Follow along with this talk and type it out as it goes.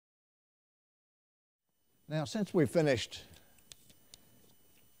Now, since we finished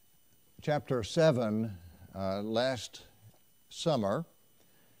chapter 7 last summer,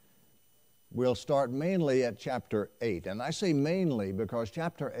 we'll start mainly at chapter 8. And I say mainly because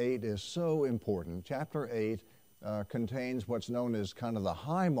chapter 8 is so important. Chapter 8 contains what's known as kind of the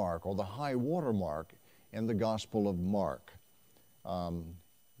high mark or the high water mark in the Gospel of Mark.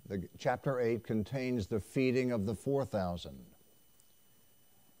 Chapter 8 contains the feeding of the 4,000.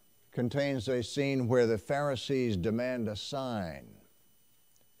 Contains a scene where the Pharisees demand a sign.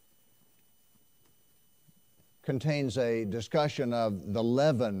 Contains a discussion of the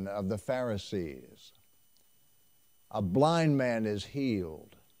leaven of the Pharisees. A blind man is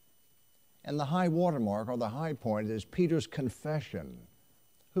healed. And the high watermark, or the high point, is Peter's confession.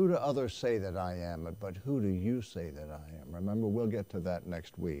 Who do others say that I am, but who do you say that I am? Remember, we'll get to that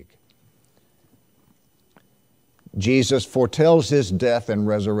next week. Jesus foretells his death and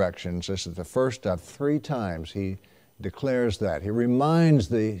resurrection. This is the first of 3 times he declares that. He reminds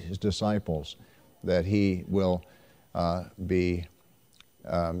his disciples that he will die,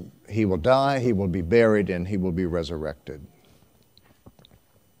 he will be buried, and he will be resurrected.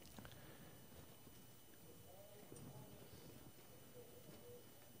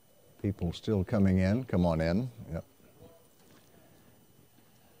 People still coming in? Come on in. Yep.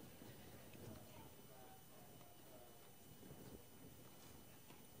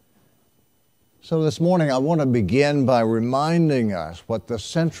 So this morning I want to begin by reminding us what the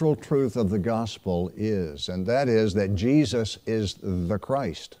central truth of the gospel is, and that is that Jesus is the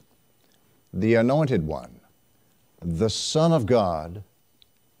Christ, the Anointed One, the Son of God,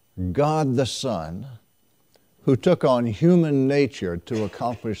 God the Son, who took on human nature to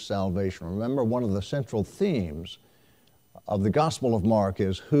accomplish salvation. Remember, one of the central themes of the Gospel of Mark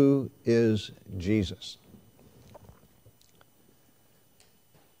is, who is Jesus?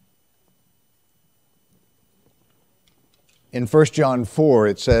 In 1 John 4,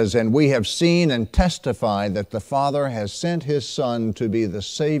 it says, "And we have seen and testified that the Father has sent His Son to be the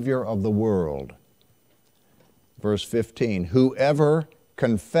Savior of the world." Verse 15, "Whoever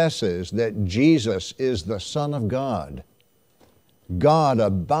confesses that Jesus is the Son of God, God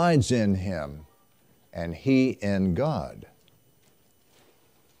abides in him, and he in God."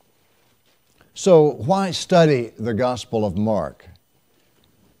 So why study the Gospel of Mark?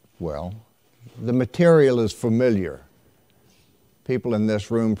 Well, the material is familiar. People in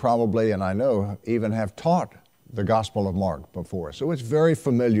this room probably, and I know, even have taught the Gospel of Mark before. So it's very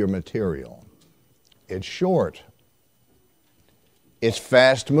familiar material. It's short. It's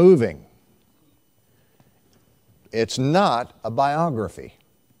fast-moving. It's not a biography.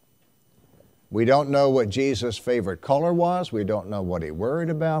 We don't know what Jesus' favorite color was. We don't know what he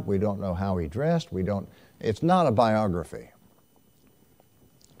worried about. We don't know how he dressed. It's not a biography.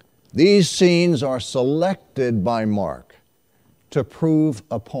 These scenes are selected by Mark to prove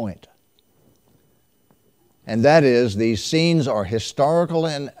a point. And that is, these scenes are historical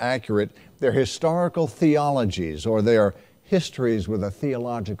and accurate. They're historical theologies, or they are histories with a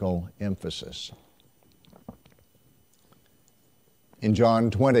theological emphasis. In John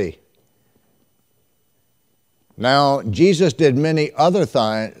 20, "Now Jesus did many other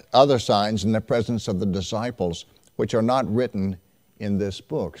signs in the presence of the disciples, which are not written in this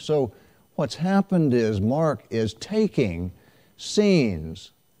book." So what's happened is Mark is taking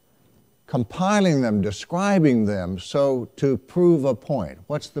scenes, compiling them, describing them, so to prove a point.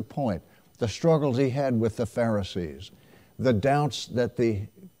 What's the point? The struggles he had with the Pharisees, the doubts that the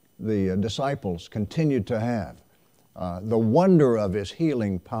disciples continued to have, the wonder of his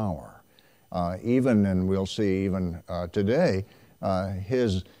healing power, and we'll see even today,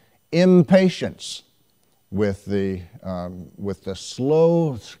 his impatience with the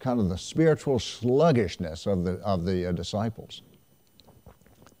slow, kind of the spiritual sluggishness of the disciples.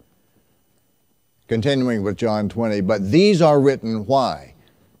 Continuing with John 20, "But these are written," why?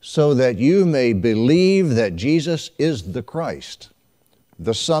 "So that you may believe that Jesus is the Christ,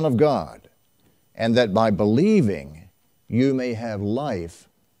 the Son of God, and that by believing you may have life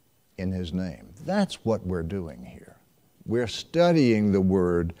in His name." That's what we're doing here. We're studying the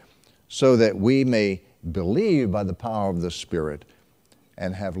Word so that we may believe by the power of the Spirit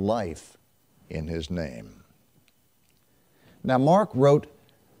and have life in His name. Now, Mark wrote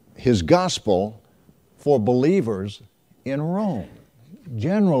his gospel for believers in Rome,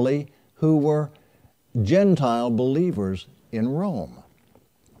 generally who were Gentile believers in Rome.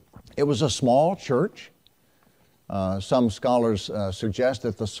 It was a small church. Some scholars suggest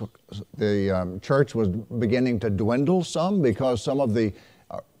that the church was beginning to dwindle some because some of the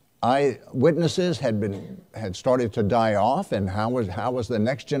eyewitnesses had started to die off, and how was the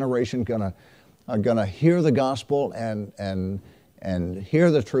next generation going to are going to hear the gospel and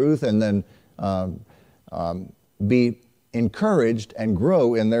hear the truth and then be encouraged and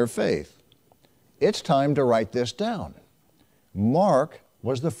grow in their faith. It's time to write this down. Mark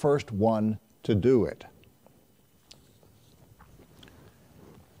was the first one to do it.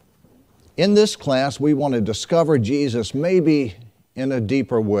 In this class, we want to discover Jesus maybe in a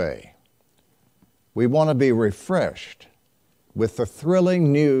deeper way. We want to be refreshed with the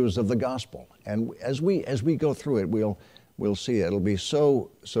thrilling news of the gospel. And as we go through it, we'll see it. It'll be so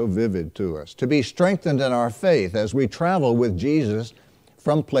vivid to us. To be strengthened in our faith as we travel with Jesus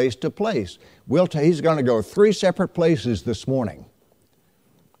from place to place. He's going to go 3 separate places this morning.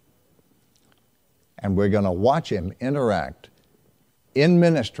 And we're going to watch him interact in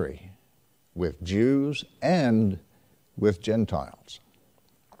ministry with Jews and with Gentiles.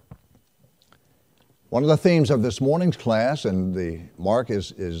 One of the themes of this morning's class, and Mark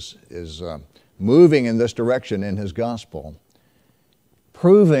is moving in this direction in his gospel,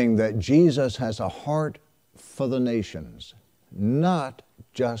 proving that Jesus has a heart for the nations, not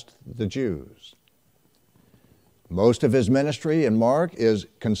just the Jews. Most of his ministry in Mark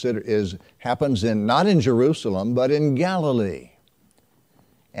happens not in Jerusalem, but in Galilee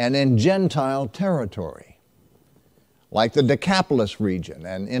and in Gentile territory, like the Decapolis region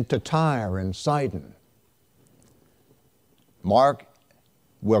and into Tyre and Sidon. Mark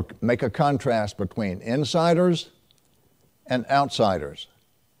will make a contrast between insiders and outsiders,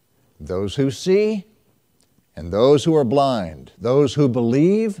 those who see and those who are blind, those who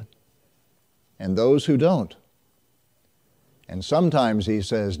believe and those who don't. And sometimes he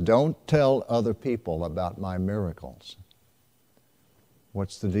says, don't tell other people about my miracles.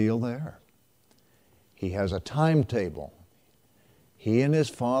 What's the deal there? He has a timetable. He and his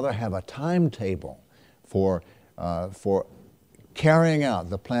Father have a timetable for carrying out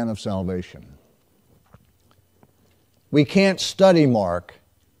the plan of salvation. We can't study Mark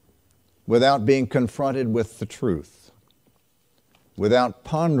without being confronted with the truth, without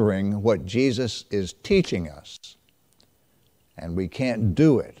pondering what Jesus is teaching us. And we can't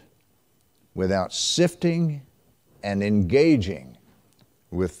do it without sifting and engaging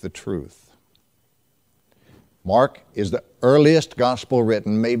with the truth. Mark is the earliest gospel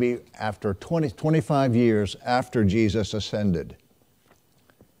written, maybe after 25 years after Jesus ascended.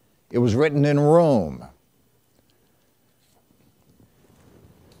 It was written in Rome.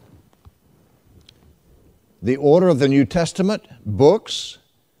 The order of the New Testament books,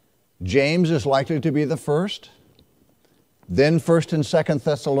 James is likely to be the first, then 1st and 2nd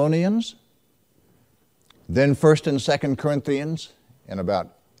Thessalonians, then 1st and 2nd Corinthians in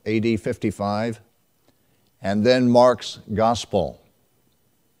about AD 55, and then Mark's Gospel.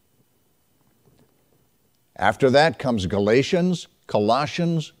 After that comes Galatians,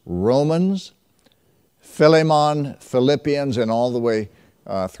 Colossians, Romans, Philemon, Philippians, and all the way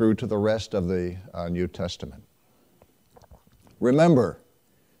through to the rest of the New Testament. Remember,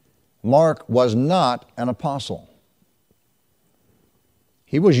 Mark was not an apostle.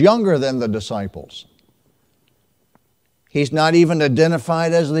 He was younger than the disciples. He's not even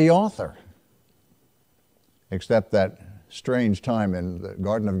identified as the author, except that strange time in the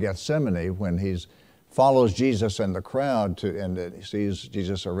Garden of Gethsemane when he follows Jesus and the crowd and he sees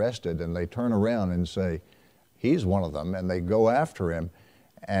Jesus arrested, and they turn around and say, he's one of them, and they go after him,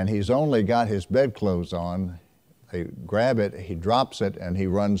 and he's only got his bedclothes on. They grab it, he drops it, and he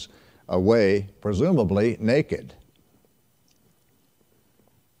runs away, presumably naked.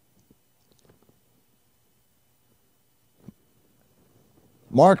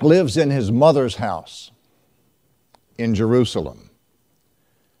 Mark lives in his mother's house in Jerusalem.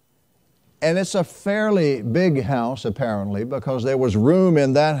 And it's a fairly big house, apparently, because there was room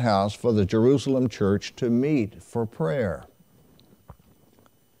in that house for the Jerusalem church to meet for prayer.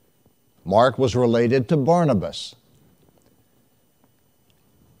 Mark was related to Barnabas.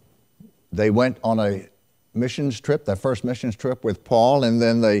 They went on a missions trip, their first missions trip with Paul, and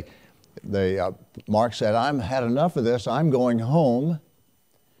then Mark said, I've had enough of this, I'm going home.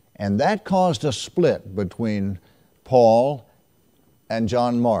 And that caused a split between Paul and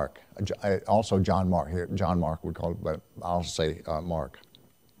John Mark. Also John Mark, here John Mark we call it, but I'll say Mark.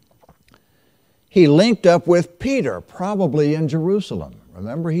 He linked up with Peter, probably in Jerusalem.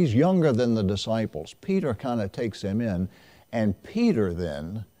 Remember, he's younger than the disciples. Peter kind of takes him in, and Peter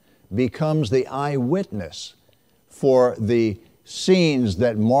then becomes the eyewitness for the scenes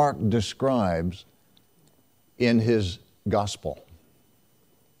that Mark describes in his gospel.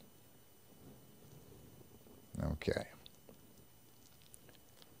 Okay.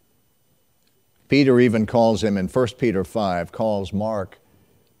 Peter even calls him in 1 Peter 5, calls Mark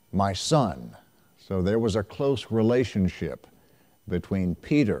my son. So there was a close relationship between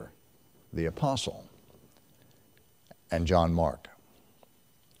Peter, the apostle, and John Mark.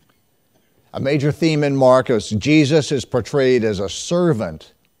 A major theme in Mark is Jesus is portrayed as a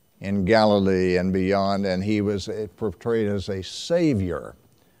servant in Galilee and beyond, and he was portrayed as a Savior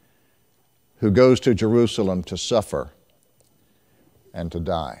who goes to Jerusalem to suffer and to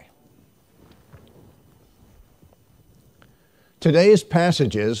die. Today's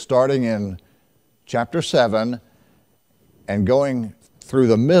passages, starting in chapter 7 and going through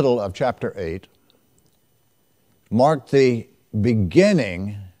the middle of chapter 8, mark the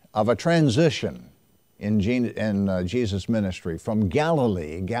beginning of a transition in Jesus' ministry from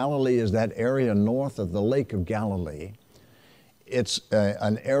Galilee. Galilee is that area north of the Lake of Galilee. It's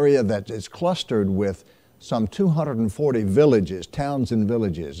an area that is clustered with some 240 villages, towns and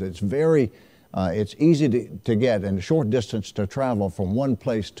villages. It's easy to get and a short distance to travel from one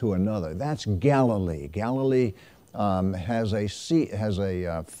place to another. That's Galilee. Galilee has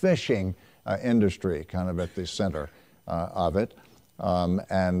a fishing industry kind of at the center of it.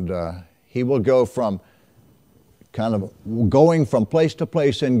 He will go from going from place to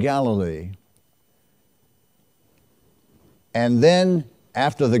place in Galilee. And then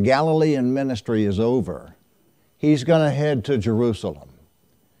after the Galilean ministry is over, he's going to head to Jerusalem.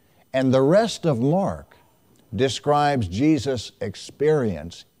 And the rest of Mark describes Jesus'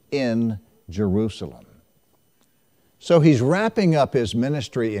 experience in Jerusalem. So he's wrapping up his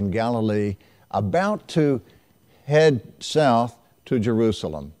ministry in Galilee, about to head south to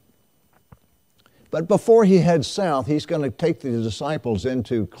Jerusalem. But before he heads south, he's going to take the disciples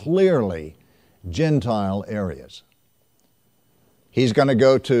into clearly Gentile areas. He's going to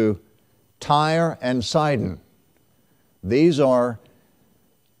go to Tyre and Sidon. These are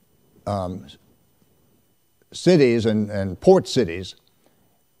cities and port cities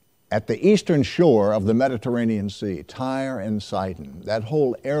at the eastern shore of the Mediterranean Sea, Tyre and Sidon. That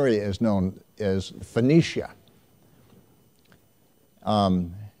whole area is known as Phoenicia.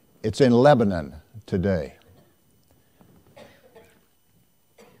 It's in Lebanon today.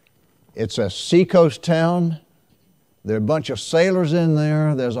 It's a seacoast town. There are a bunch of sailors in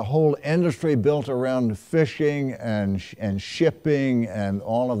there. There's a whole industry built around fishing and shipping and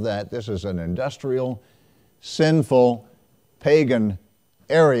all of that. This is an industrial, sinful, pagan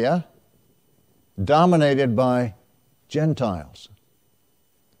area dominated by Gentiles.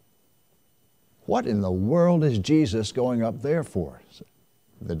 What in the world is Jesus going up there for?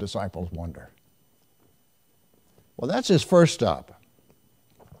 The disciples wonder. Well, that's his first stop.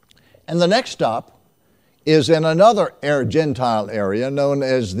 And the next stop is in another Gentile area known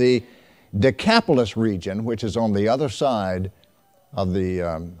as the Decapolis region, which is on the other side of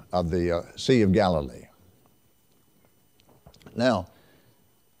the Sea of Galilee. Now,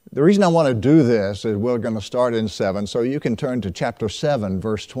 the reason I want to do this is we're going to start in 7, so you can turn to chapter 7,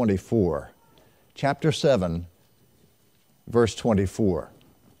 verse 24. Chapter 7, verse 24.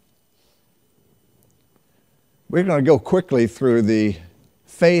 We're going to go quickly through the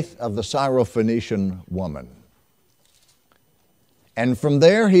faith of the Syrophoenician woman. And from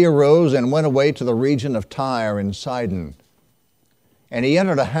there he arose and went away to the region of Tyre and Sidon. And he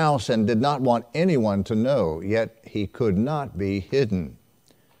entered a house and did not want anyone to know, yet he could not be hidden.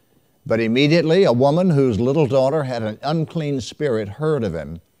 But immediately a woman whose little daughter had an unclean spirit heard of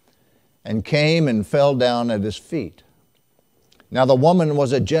him, and came and fell down at his feet. Now the woman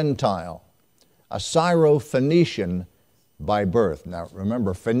was a Gentile, a Syrophoenician by birth. Now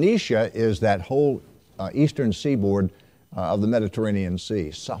remember, Phoenicia is that whole eastern seaboard of the Mediterranean Sea.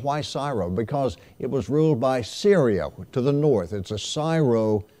 So why Syro? Because it was ruled by Syria to the north. It's a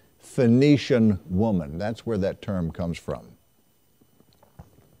Syrophoenician woman. That's where that term comes from.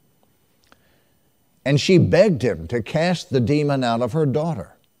 And she begged him to cast the demon out of her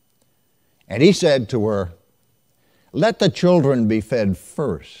daughter. And he said to her, "Let the children be fed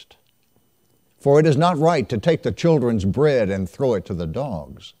first, for it is not right to take the children's bread and throw it to the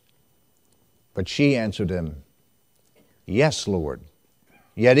dogs." But she answered him, "Yes, Lord,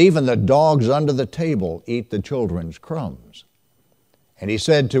 yet even the dogs under the table eat the children's crumbs." And he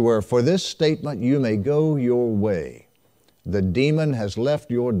said to her, "For this statement you may go your way. The demon has left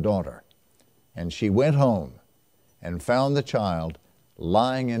your daughter." And she went home and found the child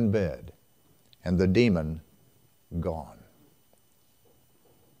lying in bed, and the demon gone.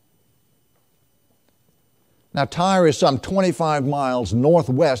 Now, Tyre is some 25 miles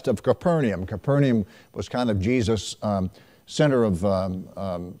northwest of Capernaum. Capernaum was kind of Jesus' center of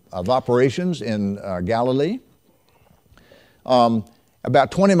operations in Galilee.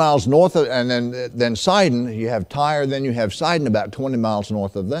 About 20 miles north of, and then Sidon, you have Tyre, then you have Sidon about 20 miles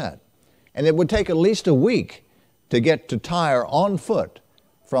north of that. And it would take at least a week to get to Tyre on foot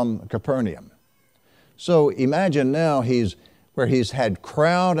from Capernaum. So imagine now where he's had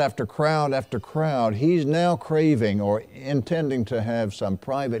crowd after crowd after crowd, he's now craving or intending to have some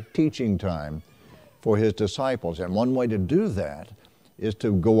private teaching time for his disciples. And one way to do that is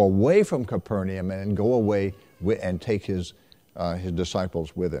to go away from Capernaum and go away and take his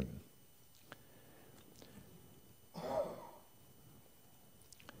disciples with him.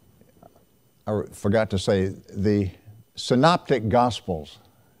 I forgot to say, the synoptic gospels,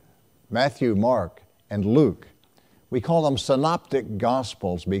 Matthew, Mark, and Luke, we call them synoptic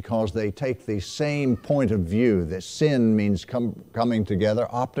gospels because they take the same point of view. That sin means coming together.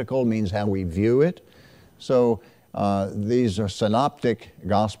 Optical means how we view it. So these are synoptic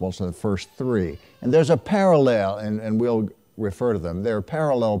gospels, the first three. And there's a parallel, and we'll refer to them. There are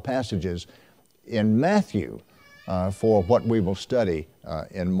parallel passages in Matthew for what we will study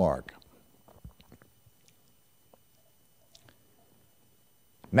in Mark.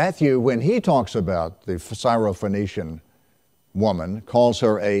 Matthew, when he talks about the Syrophoenician woman, calls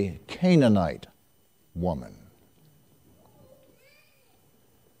her a Canaanite woman.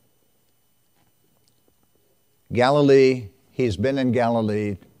 Galilee, he's been in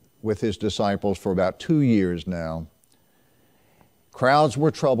Galilee with his disciples for about 2 years now. Crowds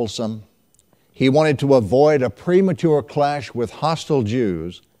were troublesome. He wanted to avoid a premature clash with hostile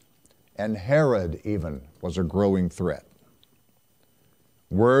Jews, and Herod even was a growing threat.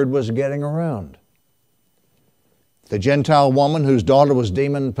 Word was getting around. The Gentile woman whose daughter was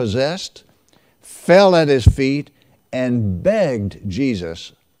demon-possessed fell at his feet and begged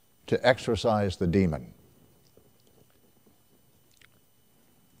Jesus to exorcise the demon.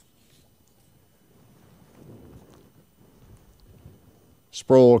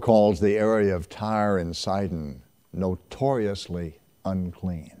 Sproul calls the area of Tyre and Sidon notoriously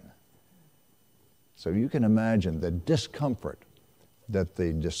unclean. So you can imagine the discomfort that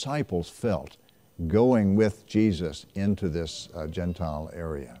the disciples felt going with Jesus into this Gentile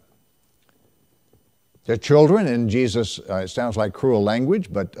area. They're children, and Jesus, it sounds like cruel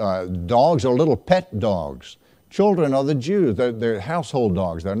language, but dogs are little pet dogs. Children are the Jews. They're household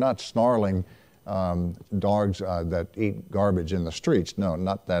dogs. They're not snarling dogs that eat garbage in the streets. No,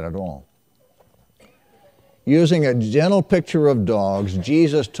 not that at all. Using a gentle picture of dogs,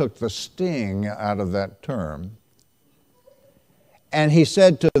 Jesus took the sting out of that term. And he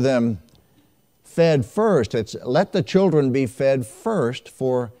said to them, fed first. Let the children be fed first,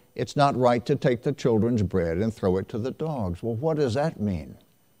 for it's not right to take the children's bread and throw it to the dogs. Well, what does that mean?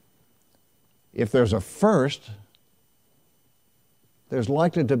 If there's a first, there's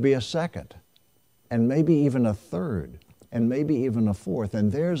likely to be a second, and maybe even a third, and maybe even a fourth.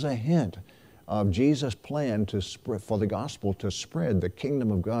 And there's a hint of Jesus' plan for the gospel to spread, the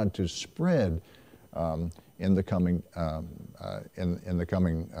kingdom of God to spread in the coming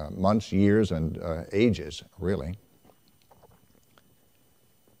months, years, and ages, really.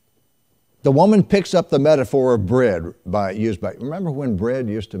 The woman picks up the metaphor of bread remember when bread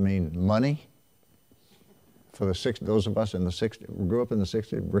used to mean money? For those of us in the 60s, who grew up in the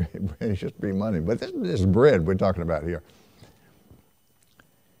 60s, bread used to be money. But this is bread we're talking about here.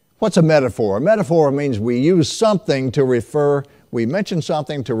 What's a metaphor? A metaphor means we use something we mention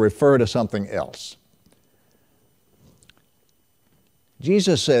something to refer to something else.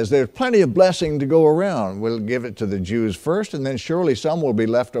 Jesus says there's plenty of blessing to go around. We'll give it to the Jews first, and then surely some will be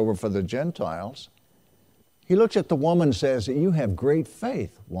left over for the Gentiles. He looks at the woman and says, you have great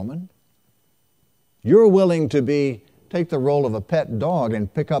faith, woman. You're willing to take the role of a pet dog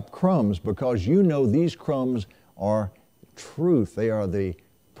and pick up crumbs because you know these crumbs are truth. They are the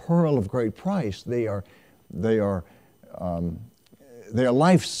pearl of great price. They are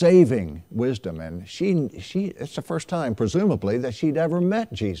life-saving wisdom. And it's the first time, presumably, that she'd ever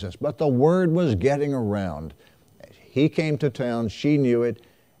met Jesus. But the word was getting around. He came to town, she knew it,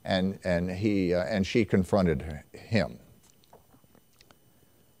 and she confronted him.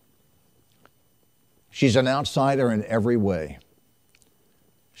 She's an outsider in every way.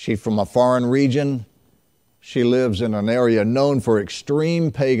 She's from a foreign region. She lives in an area known for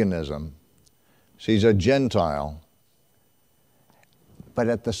extreme paganism. She's a Gentile. But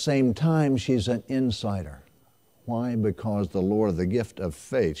at the same time, she's an insider. Why? Because the Lord, the gift of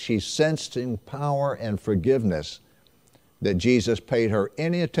faith. She's sensed in power and forgiveness that Jesus paid her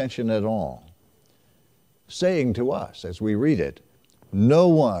any attention at all, saying to us as we read it, no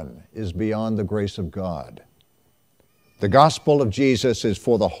one is beyond the grace of God. The gospel of Jesus is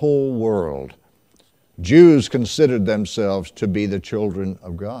for the whole world. Jews considered themselves to be the children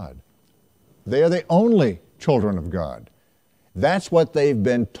of God. They are the only children of God. That's what they've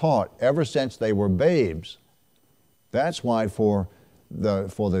been taught ever since they were babes. That's why for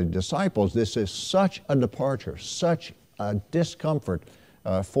the disciples, this is such a departure, such a discomfort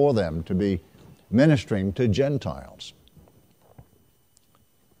for them to be ministering to Gentiles.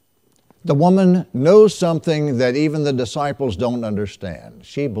 The woman knows something that even the disciples don't understand.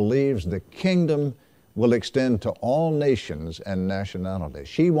 She believes the kingdom will extend to all nations and nationalities.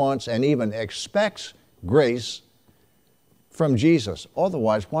 She wants and even expects grace from Jesus.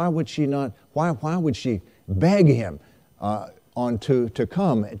 Otherwise, why would she beg him to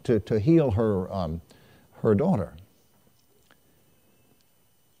come to heal her daughter?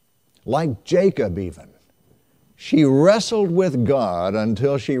 Like Jacob even, she wrestled with God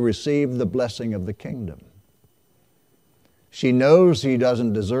until she received the blessing of the kingdom. She knows she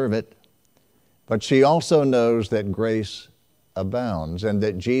doesn't deserve it, but she also knows that grace abounds and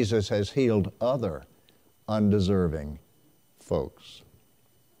that Jesus has healed other undeserving folks.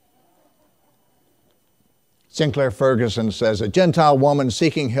 Sinclair Ferguson says, a Gentile woman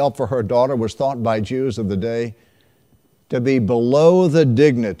seeking help for her daughter was thought by Jews of the day to be below the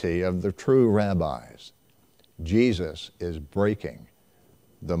dignity of the true rabbis. Jesus is breaking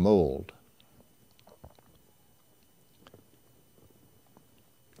the mold.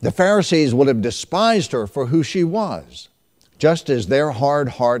 The Pharisees would have despised her for who she was, just as their hard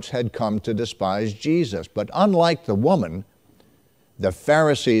hearts had come to despise Jesus. But unlike the woman, the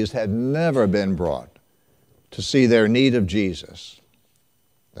Pharisees had never been brought to see their need of Jesus.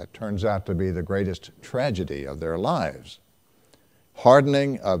 That turns out to be the greatest tragedy of their lives.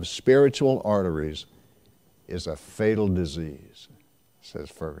 Hardening of spiritual arteries is a fatal disease, says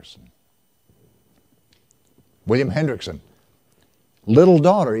Ferguson. William Hendrickson, little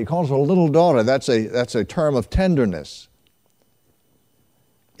daughter, he calls her little daughter. That's a term of tenderness.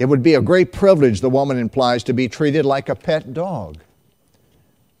 It would be a great privilege, the woman implies, to be treated like a pet dog.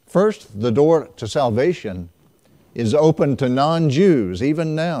 First, the door to salvation is open to non-Jews,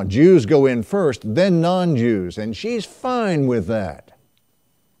 even now. Jews go in first, then non-Jews, and she's fine with that.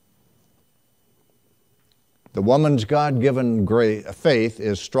 The woman's God-given faith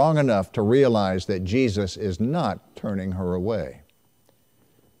is strong enough to realize that Jesus is not turning her away.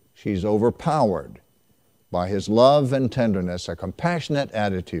 She's overpowered by his love and tenderness, a compassionate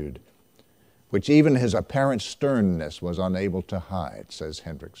attitude, which even his apparent sternness was unable to hide, says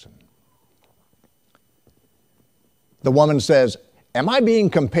Hendrickson. The woman says, am I being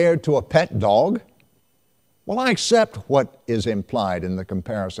compared to a pet dog? Well, I accept what is implied in the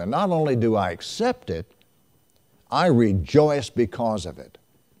comparison. Not only do I accept it, I rejoice because of it.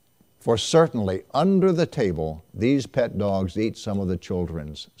 For certainly under the table, these pet dogs eat some of the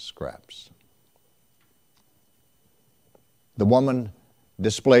children's scraps. The woman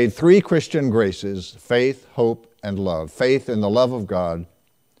displayed three Christian graces: faith, hope, and love. Faith in the love of God,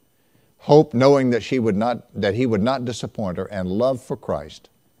 hope knowing that he would not disappoint her, and love for Christ,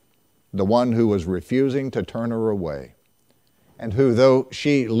 the one who was refusing to turn her away, and who, though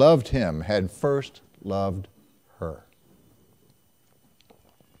she loved him, had first loved her.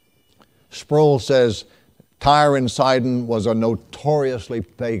 Sproul says Tyre and Sidon was a notoriously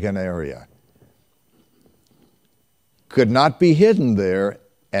pagan area. Could not be hidden there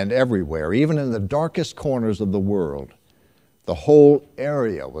and everywhere, even in the darkest corners of the world. The whole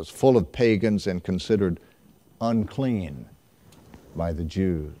area was full of pagans and considered unclean by the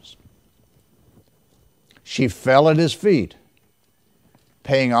Jews. She fell at his feet,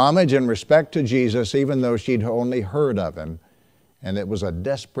 paying homage and respect to Jesus, even though she'd only heard of him, and it was a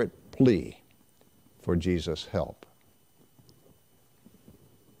desperate plea for Jesus' help.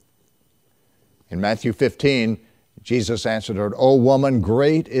 In Matthew 15, Jesus answered her, O woman,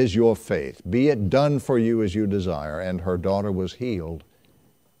 great is your faith. Be it done for you as you desire. And her daughter was healed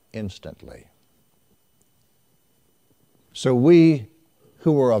instantly. So we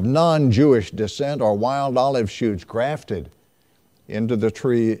who were of non-Jewish descent are wild olive shoots grafted into the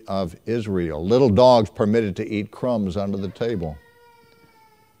tree of Israel, little dogs permitted to eat crumbs under the table.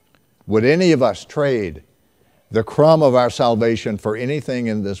 Would any of us trade the crumb of our salvation for anything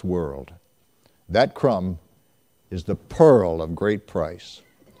in this world? That crumb is the pearl of great price,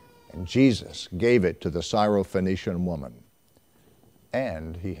 and Jesus gave it to the Syrophoenician woman,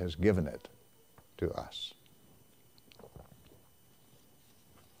 and he has given it to us.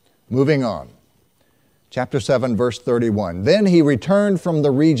 Moving on. Chapter 7, verse 31. Then he returned from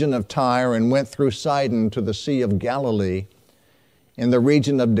the region of Tyre and went through Sidon to the Sea of Galilee in the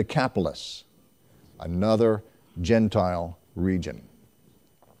region of Decapolis, another Gentile region.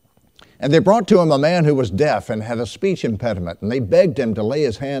 And they brought to him a man who was deaf and had a speech impediment, and they begged him to lay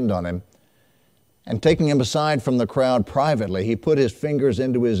his hand on him And taking him aside from the crowd privately, he put his fingers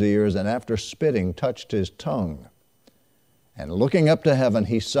into his ears, and after spitting, touched his tongue. And looking up to heaven,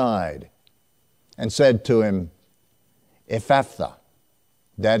 he sighed and said to him, Ephphatha,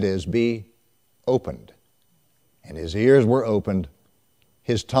 that is, be opened. And his ears were opened,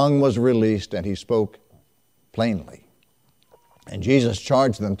 his tongue was released, and he spoke plainly. And Jesus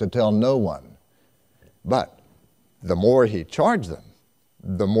charged them to tell no one. But the more he charged them,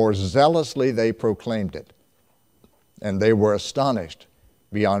 the more zealously they proclaimed it. And they were astonished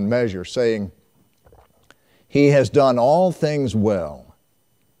beyond measure, saying, He has done all things well.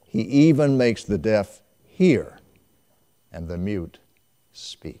 He even makes the deaf hear and the mute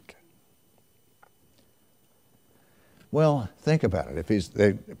speak. Well, think about it. If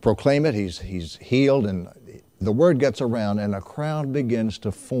they proclaim it, he's healed, and the word gets around, and a crowd begins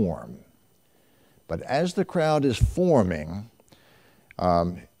to form. But as the crowd is forming,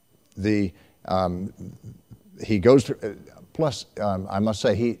 he goes through, plus I must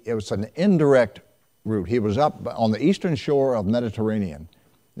say, it was an indirect route. He was up on the eastern shore of Mediterranean.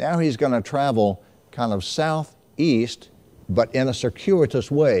 Now he's going to travel kind of southeast, but in a circuitous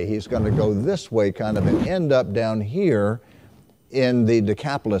way. He's going to go this way kind of and end up down here in the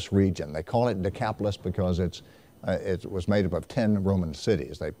Decapolis region. They call it Decapolis because it was made up of 10 Roman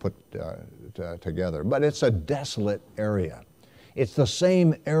cities they put together. But it's a desolate area. It's the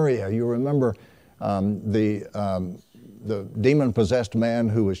same area. You remember the demon-possessed man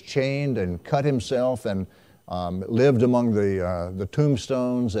who was chained and cut himself and lived among the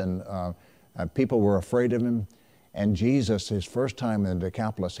tombstones, and people were afraid of him. And Jesus, his first time in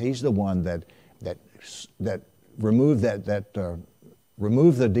Decapolis, he's the one that removed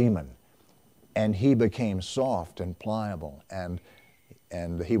removed the demon, and he became soft and pliable. And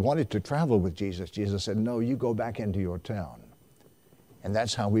he wanted to travel with Jesus. Jesus said, "No, you go back into your town." And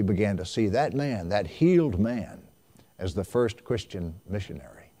that's how we began to see that man, that healed man, as the first Christian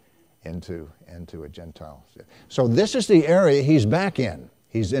missionary into a Gentile. So this is the area he's back in.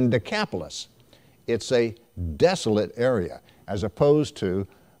 He's in Decapolis. It's a desolate area, as opposed to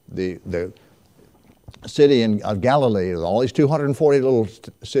the city of Galilee, all these 240 little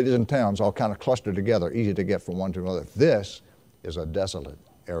cities and towns all kind of clustered together, easy to get from one to another. This is a desolate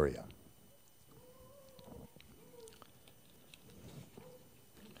area.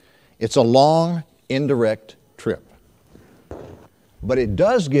 It's a long, indirect trip. But it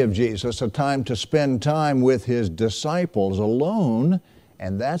does give Jesus a time to spend time with his disciples alone,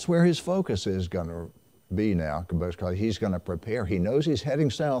 and that's where his focus is going to be now, because he's going to prepare. He knows he's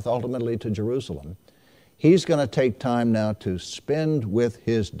heading south, ultimately to Jerusalem. He's going to take time now to spend with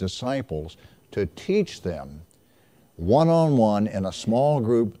his disciples to teach them one-on-one in a small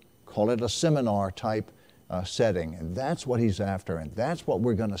group, call it a seminar type setting. And that's what he's after, and that's what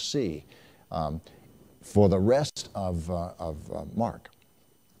we're going to see for the rest of Mark.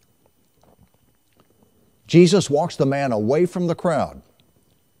 Jesus walks the man away from the crowd.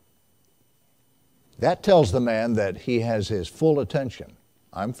 That tells the man that he has his full attention.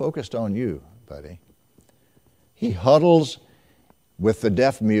 I'm focused on you, buddy. He huddles with the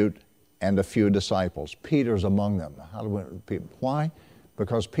deaf-mute and a few disciples. Peter's among them. Why?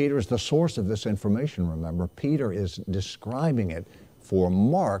 Because Peter is the source of this information, remember. Peter is describing it for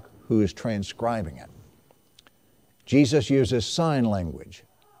Mark, who is transcribing it. Jesus uses sign language.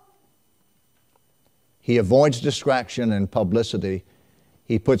 He avoids distraction and publicity.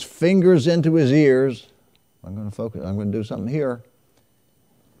 He puts fingers into his ears. I'm going to focus. I'm going to do something here.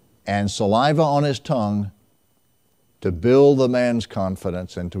 And saliva on his tongue to build the man's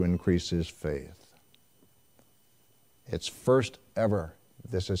confidence and to increase his faith. It's first ever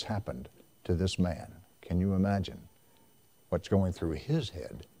this has happened to this man. Can you imagine what's going through his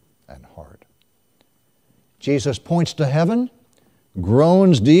head and heart? Jesus points to heaven,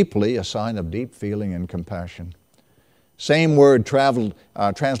 groans deeply, a sign of deep feeling and compassion. Same word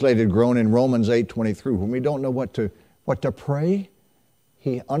translated groan in Romans 8:23. When we don't know what to pray,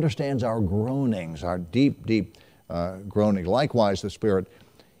 he understands our groanings, our deep, deep groaning. Likewise, the Spirit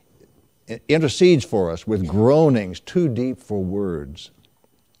intercedes for us with groanings too deep for words.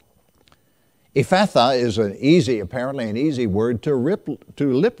 Ephphatha is apparently an easy word to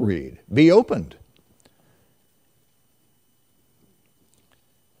lip read. Be opened.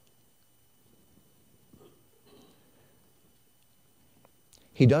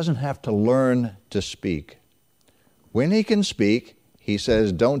 He doesn't have to learn to speak. When he can speak, he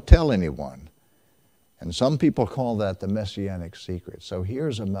says, don't tell anyone. And some people call that the messianic secret. So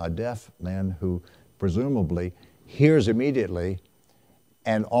here's a deaf man who presumably hears immediately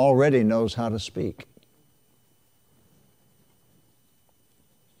and already knows how to speak.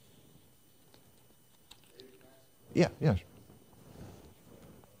 Yeah, yes.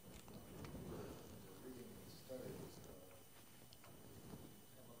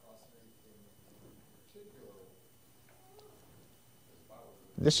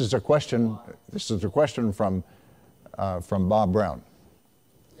 This is a question. This is a question from Bob Brown.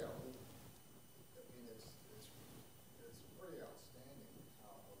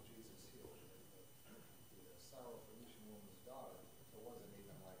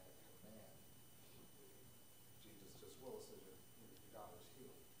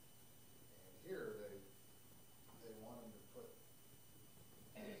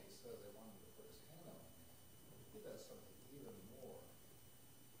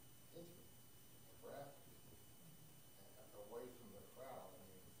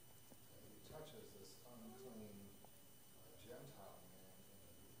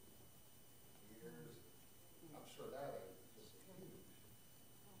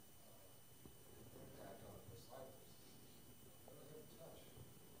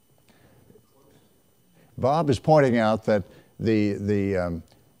 Bob is pointing out that the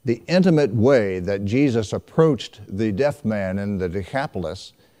intimate way that Jesus approached the deaf man in the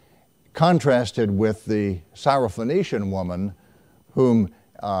Decapolis contrasted with the Syrophoenician woman whose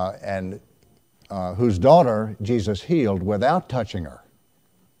daughter Jesus healed without touching her,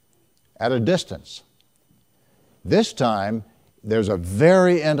 at a distance. This time, there's a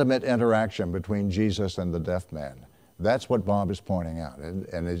very intimate interaction between Jesus and the deaf man. That's what Bob is pointing out.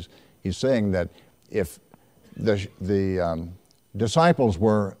 And he's saying that if the disciples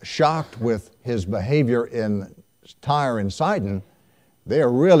were shocked with his behavior in Tyre and Sidon, they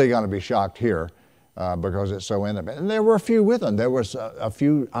are really going to be shocked here because it's so intimate. And there were a few with them. There was a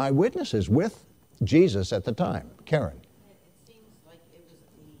few eyewitnesses with Jesus at the time. Karen. It seems like it was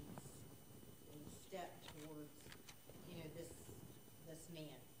a step towards, this man.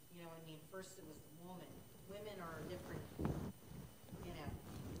 You know what I mean? First it was the woman. Women are different, or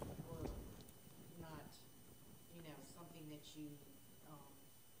not, something that you,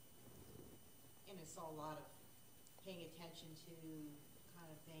 saw a lot of paying attention to kind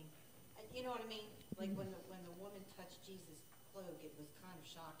of thing. You know what I mean? Like when the woman touched Jesus' cloak, it was kind of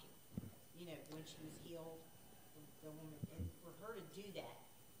shocking. When she was healed, the woman, and for her to do that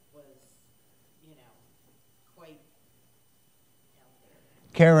was, quite out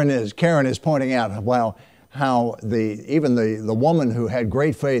there. Karen is pointing out how even the woman who had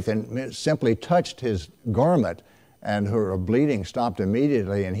great faith and simply touched his garment, and her bleeding stopped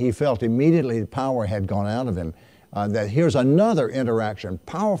immediately, and he felt immediately the power had gone out of him. That here's another interaction,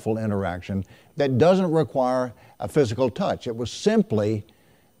 powerful interaction, that doesn't require a physical touch. It was simply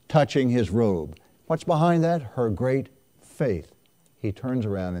touching his robe. What's behind that? Her great faith. He turns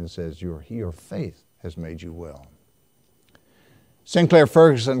around and says, your faith has made you well. Sinclair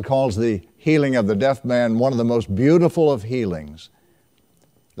Ferguson calls the healing of the deaf man one of the most beautiful of healings.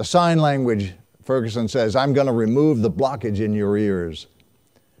 The sign language, Ferguson says, I'm going to remove the blockage in your ears.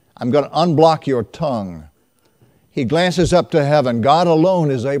 I'm going to unblock your tongue. He glances up to heaven. God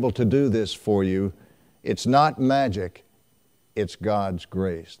alone is able to do this for you. It's not magic. It's God's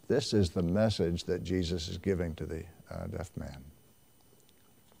grace. This is the message that Jesus is giving to the deaf man.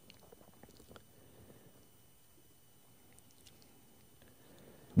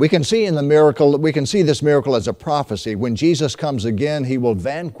 We can see this miracle as a prophecy. When Jesus comes again, he will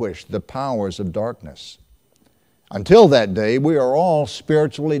vanquish the powers of darkness. Until that day, we are all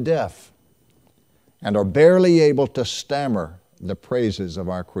spiritually deaf and are barely able to stammer the praises of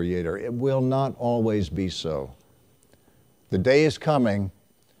our Creator. It will not always be so. The day is coming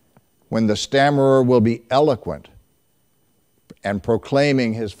when the stammerer will be eloquent and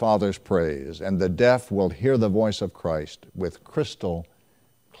proclaiming his Father's praise, and the deaf will hear the voice of Christ with crystal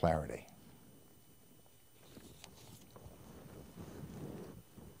clarity.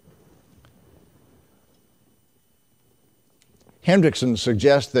 Hendrickson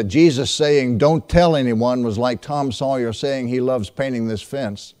suggests that Jesus saying, "Don't tell anyone," was like Tom Sawyer saying he loves painting this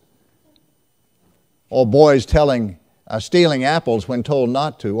fence, or boys stealing apples when told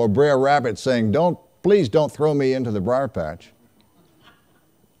not to, or Brer Rabbit saying, please don't throw me into the briar patch,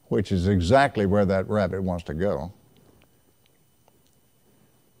 which is exactly where that rabbit wants to go.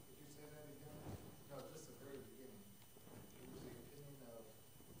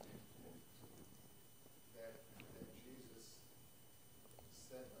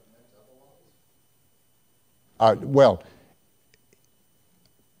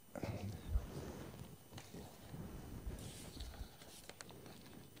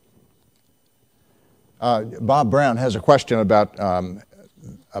 Bob Brown has a question about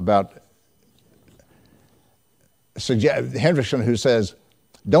Hendrickson, who says,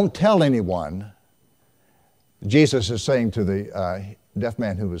 "Don't tell anyone." Jesus is saying to the deaf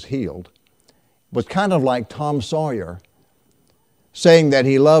man who was healed, was kind of like Tom Sawyer saying that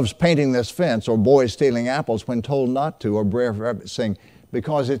he loves painting this fence or boys stealing apples when told not to, or Brer Rabbit saying,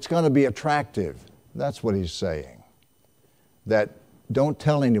 because it's going to be attractive. That's what he's saying. That don't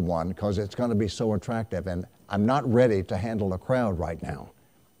tell anyone because it's going to be so attractive, and I'm not ready to handle a crowd right now.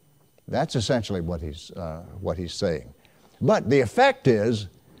 That's essentially what he's saying. But the effect is,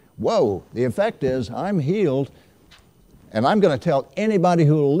 whoa, the effect is I'm healed, and I'm going to tell anybody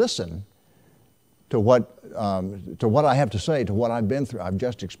who will listen to what I have to say, to what I've been through, I've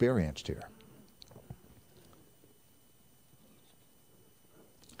just experienced here.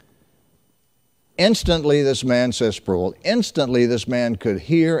 Instantly, this man, says Sproul, instantly this man could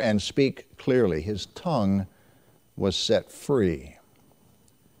hear and speak clearly. His tongue was set free.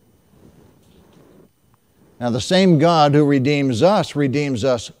 Now, the same God who redeems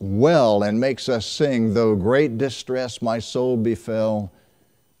us well and makes us sing, though great distress my soul befell,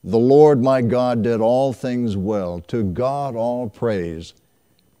 the Lord my God did all things well. To God all praise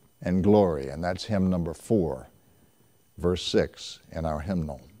and glory. And that's hymn number 4, verse 6 in our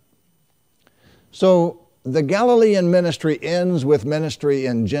hymnal. So the Galilean ministry ends with ministry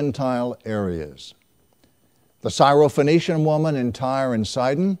in Gentile areas. The Syrophoenician woman in Tyre and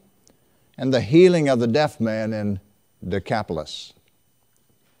Sidon, and the healing of the deaf man in Decapolis.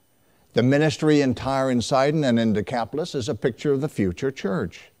 The ministry in Tyre and Sidon and in Decapolis is a picture of the future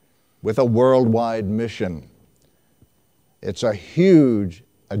church with a worldwide mission. It's a huge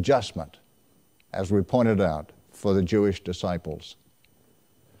adjustment, as we pointed out, for the Jewish disciples.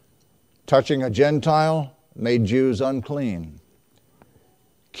 Touching a Gentile made Jews unclean.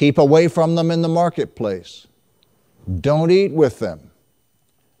 Keep away from them in the marketplace. Don't eat with them.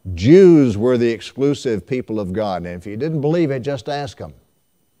 Jews were the exclusive people of God, and if you didn't believe it, just ask them.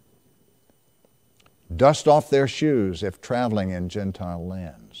 Dust off their shoes if traveling in Gentile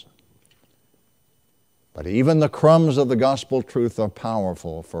lands. But even the crumbs of the gospel truth are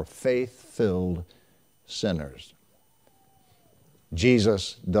powerful for faith-filled sinners.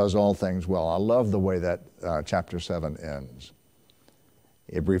 Jesus does all things well. I love the way that chapter 7 ends.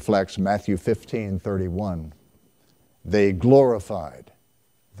 It reflects Matthew 15:31. They glorified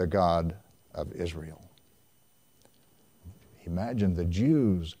the God of Israel. Imagine the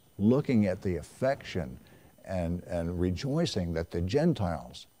Jews looking at the affection and rejoicing that the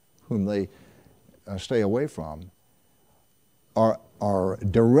Gentiles, whom they stay away from, are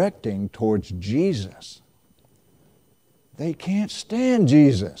directing towards Jesus. They can't stand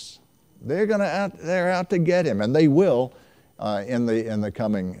Jesus. They're out to get him, and they will in the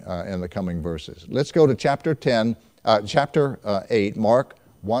coming verses. Let's go to chapter 8, Mark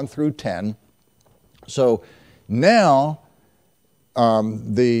 1 through 10. So now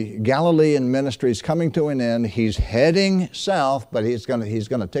the Galilean ministry is coming to an end. He's heading south, but he's going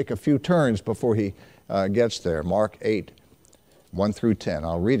to take a few turns before he gets there. Mark 8, 1 through 10.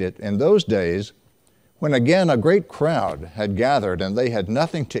 I'll read it. In those days, when again a great crowd had gathered and they had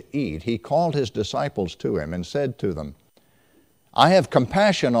nothing to eat, he called his disciples to him and said to them, I have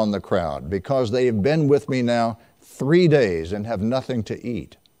compassion on the crowd because they have been with me now 3 days and have nothing to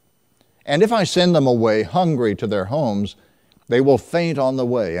eat. And if I send them away hungry to their homes, they will faint on the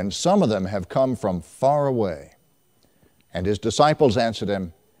way, and some of them have come from far away. And his disciples answered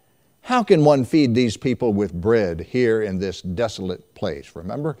him, how can one feed these people with bread here in this desolate place?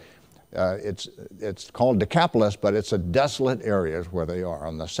 Remember, it's called Decapolis, but it's a desolate area where they are,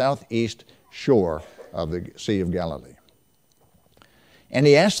 on the southeast shore of the Sea of Galilee. And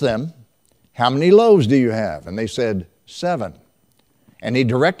he asked them, how many loaves do you have? And they said, 7. And he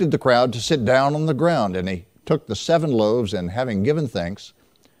directed the crowd to sit down on the ground, and he took the 7 loaves, and having given thanks,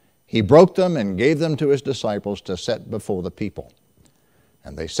 he broke them and gave them to his disciples to set before the people.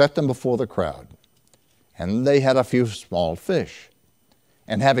 And they set them before the crowd. And they had a few small fish.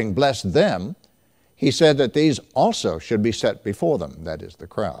 And having blessed them, he said that these also should be set before them, that is, the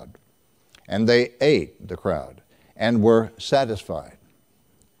crowd. And they ate, the crowd, and were satisfied.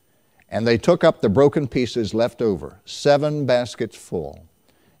 And they took up the broken pieces left over, 7 baskets full.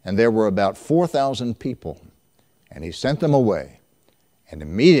 And there were about 4,000 people. And he sent them away. And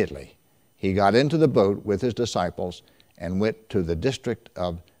immediately he got into the boat with his disciples and went to the district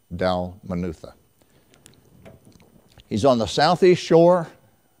of Dalmanutha. He's on the southeast shore,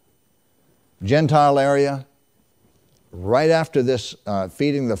 Gentile area. Right after this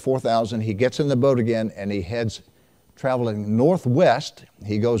feeding the 4,000, he gets in the boat again and he heads traveling northwest.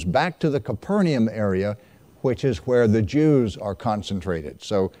 He goes back to the Capernaum area, which is where the Jews are concentrated.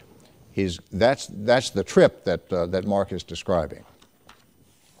 So that's the trip that Mark is describing.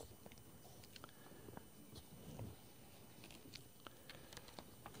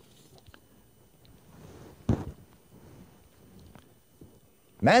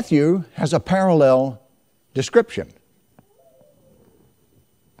 Matthew has a parallel description.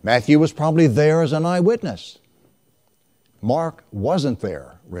 Matthew was probably there as an eyewitness. Mark wasn't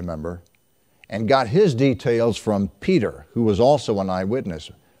there, remember, and got his details from Peter, who was also an eyewitness.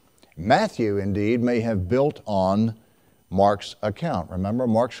 Matthew, indeed, may have built on Mark's account. Remember,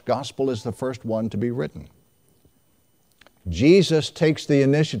 Mark's gospel is the first one to be written. Jesus takes the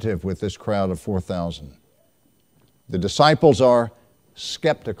initiative with this crowd of 4,000. The disciples are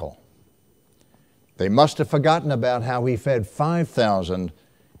skeptical. They must have forgotten about how he fed 5,000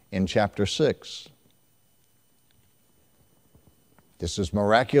 in chapter 6. This is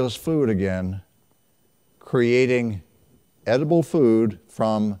miraculous food again, creating edible food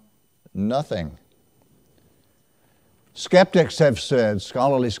from nothing. Skeptics have said,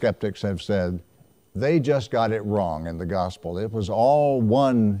 scholarly skeptics have said, they just got it wrong in the gospel. It was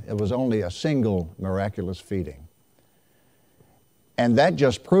only a single miraculous feeding. And that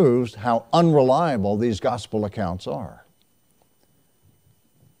just proves how unreliable these gospel accounts are.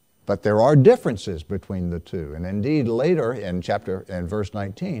 But there are differences between the two. And indeed, later in verse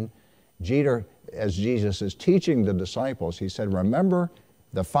 19, as Jesus is teaching the disciples, he said, remember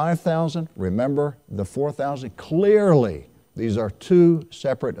the 5,000, remember the 4,000. Clearly, these are two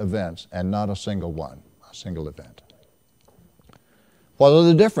separate events and not a single one, a single event. What are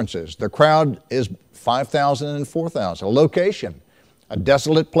the differences? The crowd is 5,000 and 4,000. A location, a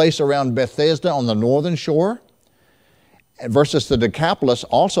desolate place around Bethesda on the northern shore, versus the Decapolis,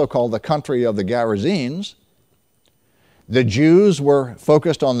 also called the country of the Gerasenes. The Jews were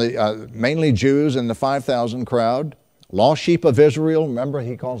focused on mainly Jews in the 5,000 crowd. Lost sheep of Israel, remember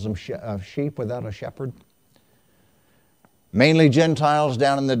he calls them sheep without a shepherd. Mainly Gentiles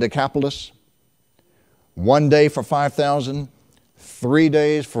down in the Decapolis. 1 day for 5,000, 3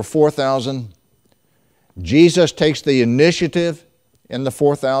 days for 4,000. Jesus takes the initiative in the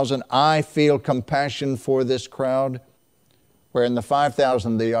 4,000. I feel compassion for this crowd. Where in the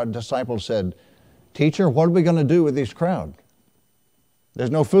 5,000, the disciples said, Teacher, what are we going to do with this crowd?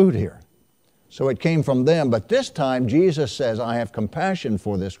 There's no food here. So it came from them. But this time, Jesus says, I have compassion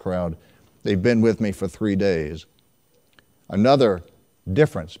for this crowd. They've been with me for 3 days. Another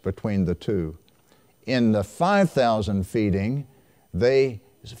difference between the two. In the 5,000 feeding, they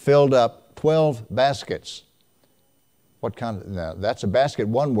filled up 12 baskets. What kind of, now, that's a basket,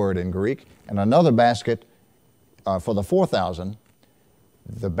 one word in Greek, and another basket for the 4,000.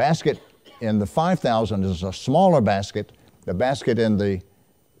 The basket in the 5,000 is a smaller basket. The basket in the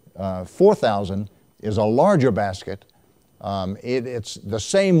 4,000 is a larger basket. It's the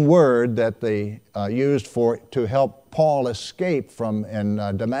same word that they used to help Paul escape in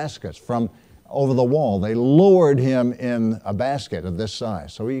Damascus, from over the wall. They lowered him in a basket of this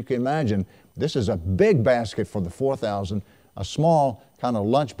size. So you can imagine, this is a big basket for the 4,000, a small kind of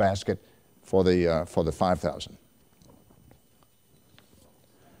lunch basket for the 5,000.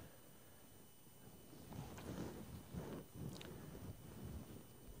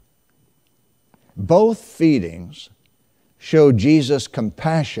 Both feedings show Jesus'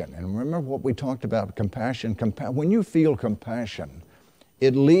 compassion. And remember what we talked about, compassion. When you feel compassion,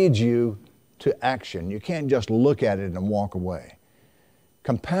 it leads you to action. You can't just look at it and walk away.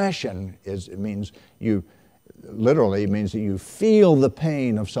 Compassion means that you feel the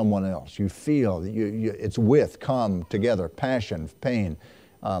pain of someone else. You feel, it's come together, passion, pain.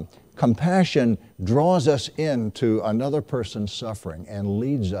 Compassion draws us into another person's suffering and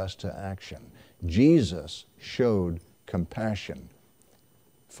leads us to action. Jesus showed compassion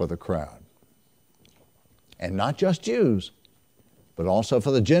for the crowd. And not just Jews, but also for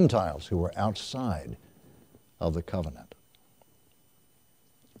the Gentiles who were outside of the covenant.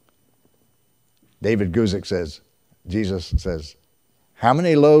 David Guzik says, Jesus says, how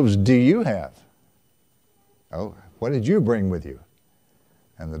many loaves do you have? Oh, what did you bring with you?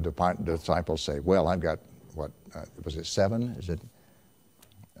 And the disciples say, well, I've got, was it 7? Is it?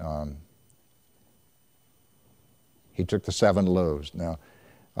 He took the 7 loaves. Now,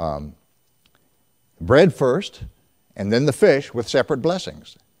 bread first, and then the fish with separate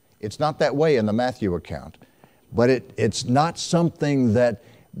blessings. It's not that way in the Matthew account, but it's not something that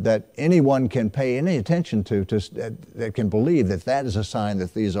anyone can pay any attention to that can believe that is a sign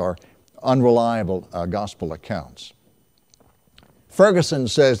that these are unreliable gospel accounts. Ferguson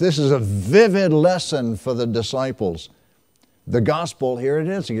says this is a vivid lesson for the disciples. The gospel, here it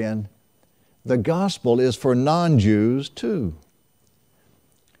is again, the gospel is for non-Jews too.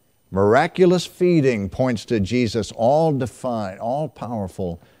 Miraculous feeding points to Jesus' all-defined,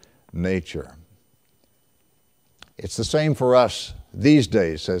 all-powerful nature. It's the same for us these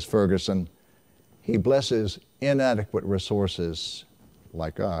days, says Ferguson. He blesses inadequate resources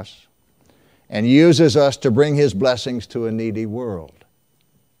like us, and uses us to bring His blessings to a needy world.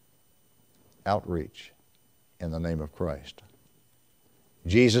 Outreach in the name of Christ.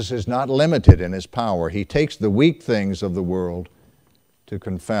 Jesus is not limited in His power. He takes the weak things of the world to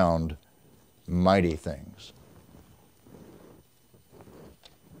confound mighty things.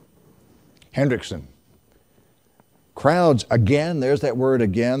 Hendrickson. Crowds, again, there's that word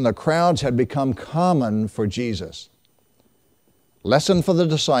again. The crowds had become common for Jesus. Lesson for the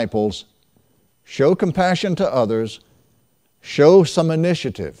disciples: show compassion to others, show some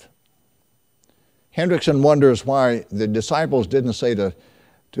initiative. Hendrickson wonders why the disciples didn't say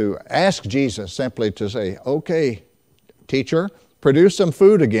to ask Jesus simply to say, okay, teacher, produce some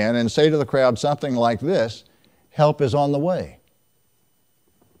food again, and say to the crowd something like this: help is on the way.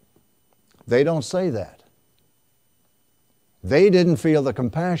 They don't say that. They didn't feel the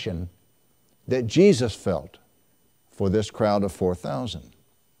compassion that Jesus felt for this crowd of 4,000.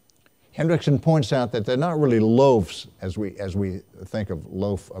 Hendrickson points out that they're not really loaves as we think of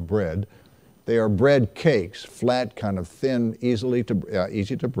loaf of bread. They are bread cakes, flat, kind of thin, easy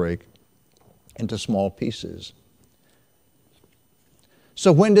to break into small pieces.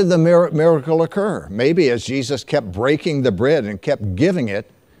 So when did the miracle occur? Maybe as Jesus kept breaking the bread and kept giving it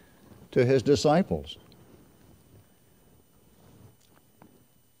to His disciples.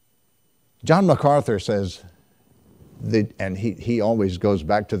 John MacArthur says, and he always goes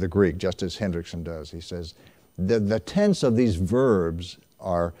back to the Greek, just as Hendrickson does. He says, the tense of these verbs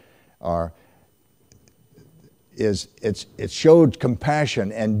it showed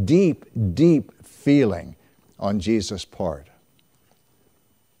compassion and deep, deep feeling on Jesus' part.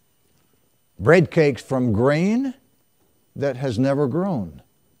 Bread cakes from grain that has never grown,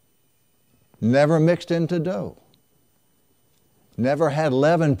 never mixed into dough, never had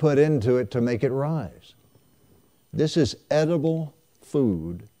leaven put into it to make it rise. This is edible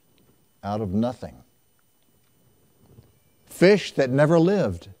food out of nothing. Fish that never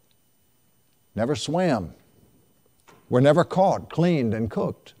lived, never swam, were never caught, cleaned, and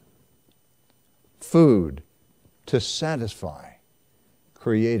cooked. Food to satisfy,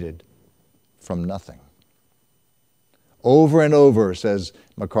 created from nothing. Over and over, says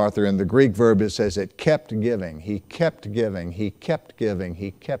MacArthur, in the Greek verb it says it kept giving. He kept giving. He kept giving.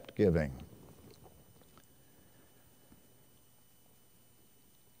 He kept giving.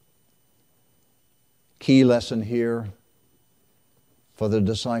 Key lesson here for the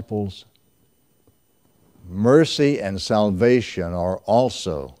disciples: mercy and salvation are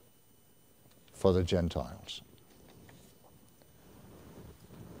also for the Gentiles.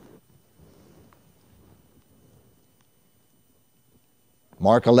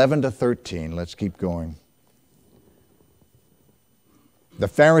 Mark 11-13, let's keep going. The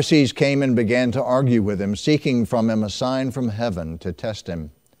Pharisees came and began to argue with Him, seeking from Him a sign from heaven to test Him.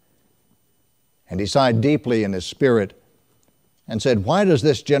 And He sighed deeply in His spirit and said, "Why does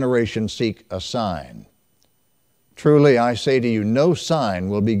this generation seek a sign? Truly, I say to you, no sign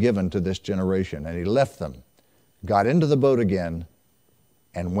will be given to this generation." And He left them, got into the boat again,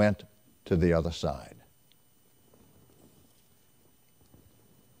 and went to the other side.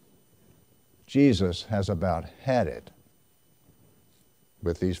 Jesus has about had it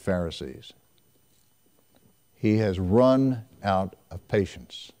with these Pharisees. He has run out of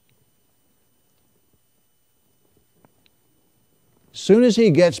patience. Soon as He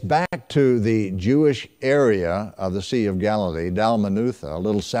gets back to the Jewish area of the Sea of Galilee, Dalmanutha, a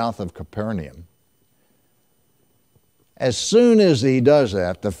little south of Capernaum, as soon as He does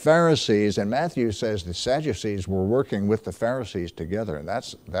that, the Pharisees, and Matthew says the Sadducees were working with the Pharisees together, and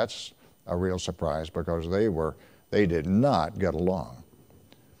that's a real surprise because they did not get along.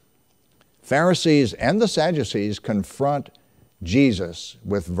 Pharisees and the Sadducees confront Jesus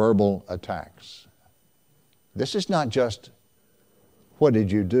with verbal attacks. This is not just, "What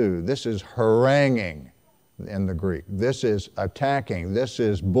did you do?" This is haranguing in the Greek. This is attacking. This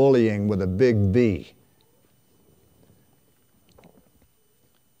is bullying with a big B.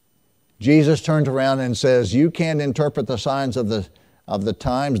 Jesus turns around and says, "You can't interpret the signs of the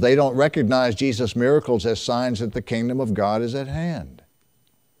times." They don't recognize Jesus' miracles as signs that the kingdom of God is at hand.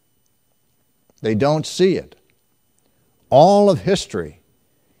 They don't see it. All of history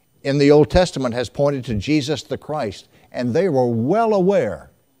in the Old Testament has pointed to Jesus the Christ, and they were well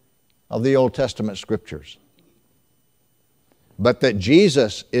aware of the Old Testament scriptures. But that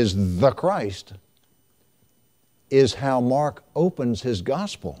Jesus is the Christ is how Mark opens his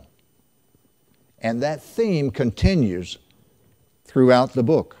gospel. And that theme continues throughout the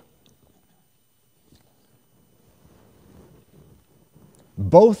book.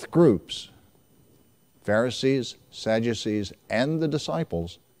 Both groups Pharisees, Sadducees, and the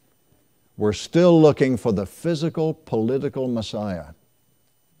disciples were still looking for the physical, political Messiah.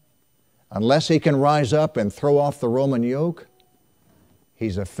 Unless he can rise up and throw off the Roman yoke,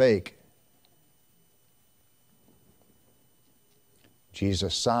 he's a fake.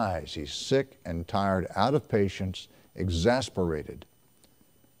 Jesus sighs. He's sick and tired, out of patience, exasperated.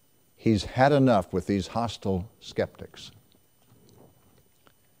 He's had enough with these hostile skeptics.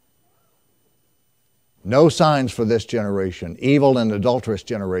 No signs for this generation, evil and adulterous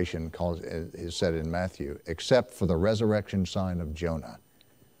generation, is said in Matthew, except for the resurrection sign of Jonah.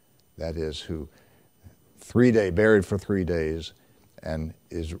 That is, who buried for 3 days and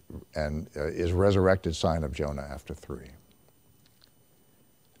is resurrected sign of Jonah after 3.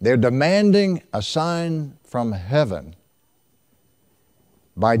 They're demanding a sign from heaven.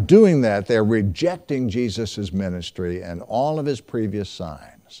 By doing that, they're rejecting Jesus' ministry and all of his previous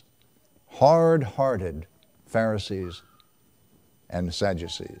signs. Hard-hearted Pharisees and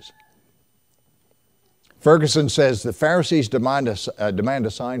Sadducees. Ferguson says the Pharisees demand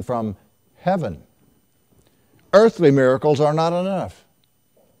a sign from heaven. Earthly miracles are not enough.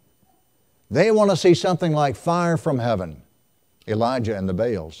 They want to see something like fire from heaven, Elijah and the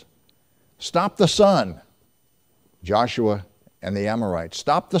Baals. Stop the sun, Joshua and the Amorites.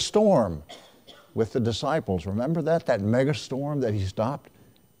 Stop the storm with the disciples. Remember that mega storm that he stopped?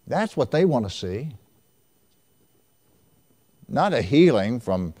 That's what they want to see. Not a healing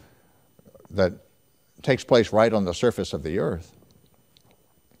that takes place right on the surface of the earth.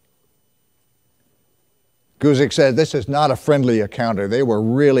 Guzik said this is not a friendly encounter. They were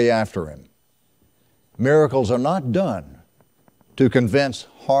really after him. Miracles are not done to convince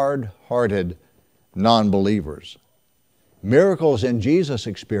hard-hearted non-believers. Miracles in Jesus'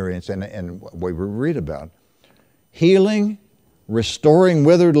 experience and what we read about, healing, restoring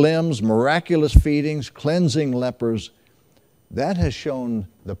withered limbs, miraculous feedings, cleansing lepers, that has shown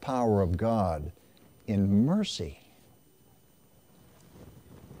the power of God in mercy.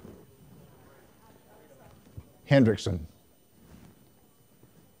 Hendrickson.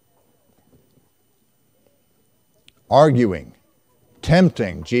 Arguing,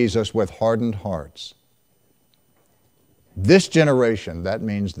 tempting Jesus with hardened hearts. This generation, that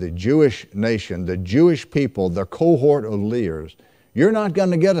means the Jewish nation, the Jewish people, the cohort of leaders, you're not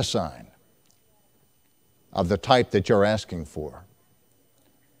going to get a sign of the type that you're asking for.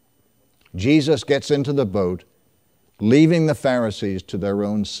 Jesus gets into the boat, leaving the Pharisees to their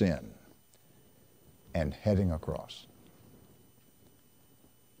own sin and heading across.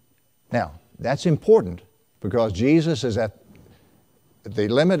 Now, that's important because Jesus is at the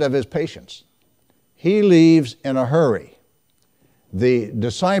limit of his patience. He leaves in a hurry. The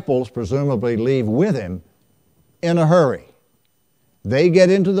disciples presumably leave with him in a hurry. They get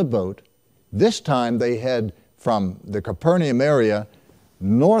into the boat. This time they head from the Capernaum area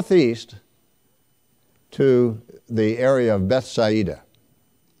northeast to the area of Bethsaida.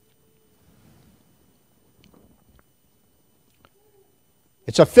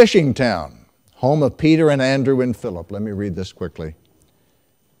 It's a fishing town, home of Peter and Andrew and Philip. Let me read this quickly.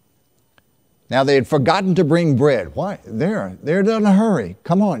 Now they had forgotten to bring bread. Why? They're in a hurry.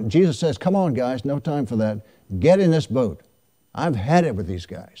 Come on. Jesus says, come on, guys, no time for that. Get in this boat. I've had it with these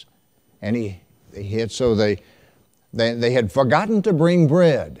guys. And they had forgotten to bring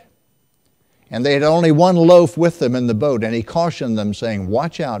bread. And they had only one loaf with them in the boat. And he cautioned them, saying,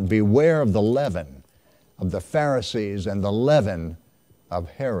 watch out, beware of the leaven of the Pharisees and the leaven of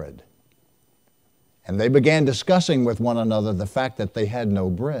Herod. And they began discussing with one another the fact that they had no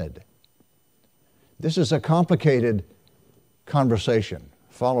bread. This is a complicated conversation.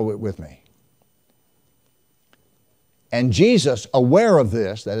 Follow it with me. And Jesus, aware of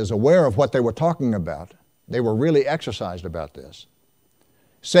this, that is, aware of what they were talking about, they were really exercised about this,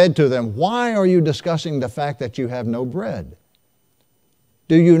 said to them, why are you discussing the fact that you have no bread?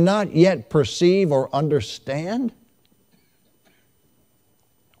 Do you not yet perceive or understand?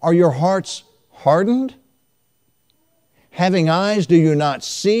 Are your hearts hardened? Having eyes, do you not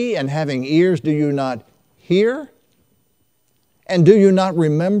see? And having ears, do you not hear? And do you not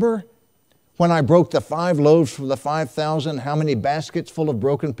remember when I broke the 5 loaves for the 5,000, how many baskets full of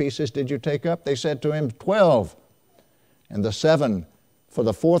broken pieces did you take up? They said to him, 12. And the 7 for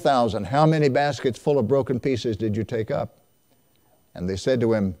the 4,000, how many baskets full of broken pieces did you take up? And they said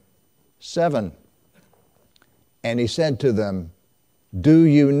to him, 7. And he said to them, do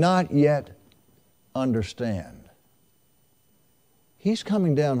you not yet understand? He's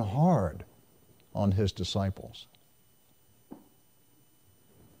coming down hard on his disciples.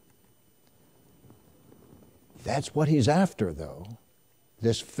 That's what he's after, though.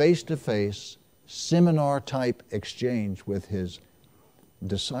 This face-to-face seminar-type exchange with his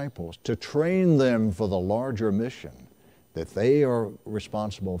disciples to train them for the larger mission that they are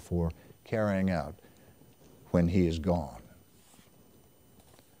responsible for carrying out when he is gone.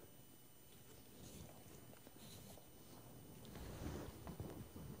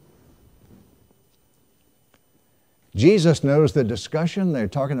 Jesus knows the discussion. They're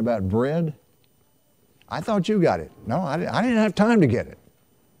talking about bread. I thought you got it. No, I didn't have time to get it.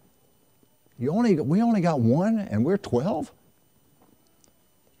 We only got one and we're 12?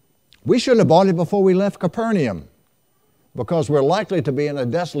 We shouldn't have bought it before we left Capernaum because we're likely to be in a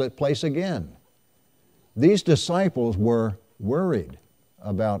desolate place again. These disciples were worried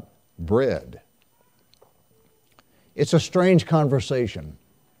about bread. It's a strange conversation.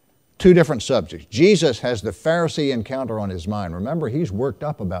 Two different subjects. Jesus has the Pharisee encounter on his mind. Remember, he's worked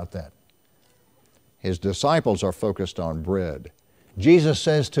up about that. His disciples are focused on bread. Jesus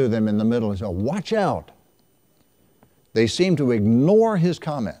says to them in the middle, he says, watch out. They seem to ignore his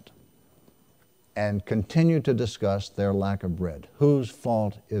comment and continue to discuss their lack of bread. Whose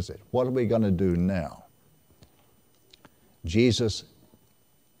fault is it? What are we going to do now? Jesus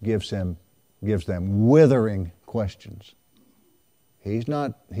gives them withering questions. He's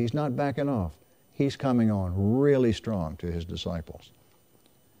not backing off. He's coming on really strong to his disciples.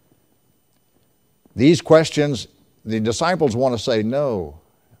 These questions, the disciples want to say, no.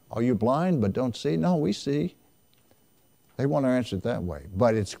 Are you blind but don't see? No, we see. They want to answer it that way.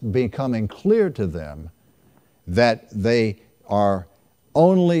 But it's becoming clear to them that they are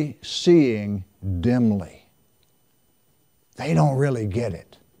only seeing dimly. They don't really get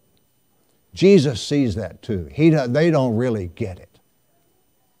it. Jesus sees that too. They don't really get it.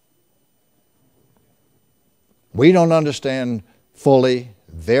 We don't understand fully.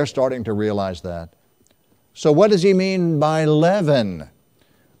 They're starting to realize that. So what does he mean by leaven?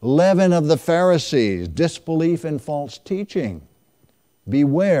 Leaven of the Pharisees, disbelief in false teaching.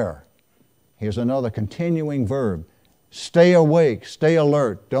 Beware. Here's another continuing verb. Stay awake, stay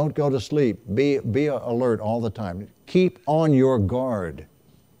alert, don't go to sleep. Be alert all the time. Keep on your guard.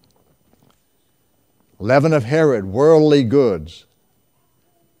 Leaven of Herod, worldly goods.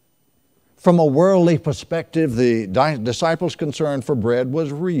 From a worldly perspective, the disciples' concern for bread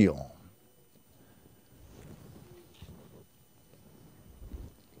was real.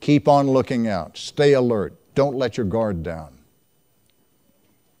 Keep on looking out. Stay alert. Don't let your guard down.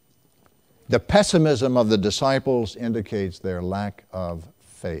 The pessimism of the disciples indicates their lack of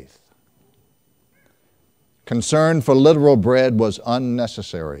faith. Concern for literal bread was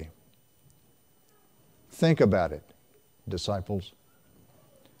unnecessary. Think about it, disciples.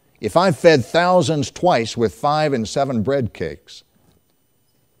 If I've fed thousands twice with 5 and 7 bread cakes,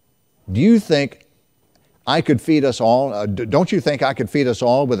 do you think I could feed us all? Don't you think I could feed us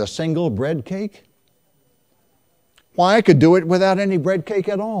all with a single bread cake? Why, I could do it without any bread cake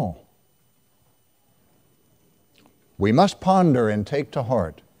at all. We must ponder and take to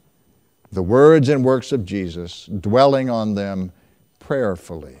heart the words and works of Jesus, dwelling on them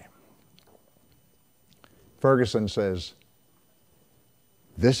prayerfully. Ferguson says,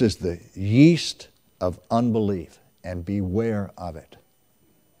 this is the yeast of unbelief, and beware of it.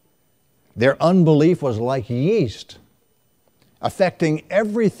 Their unbelief was like yeast, affecting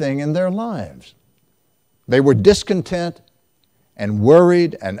everything in their lives. They were discontent and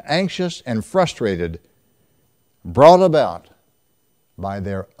worried and anxious and frustrated, brought about by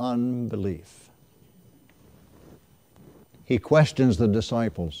their unbelief. He questions the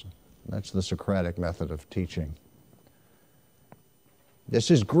disciples. That's the Socratic method of teaching. This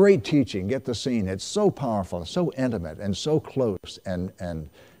is great teaching. Get the scene. It's so powerful, so intimate, and so close and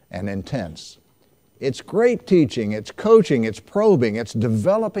intense. It's great teaching. It's coaching. It's probing. It's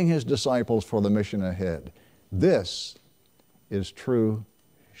developing his disciples for the mission ahead. This is true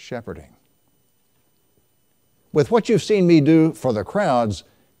shepherding. With what you've seen me do for the crowds,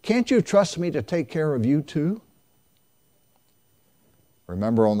 can't you trust me to take care of you too?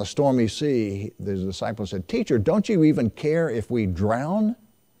 Remember on the stormy sea, the disciples said, "Teacher, don't you even care if we drown?"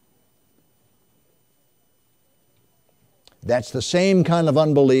 That's the same kind of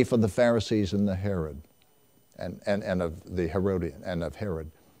unbelief of the Pharisees and the Herod and of the Herodian and of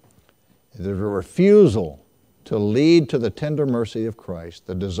Herod. The refusal to lead to the tender mercy of Christ,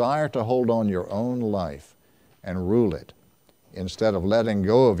 the desire to hold on your own life and rule it instead of letting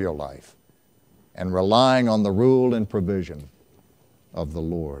go of your life and relying on the rule and provision of the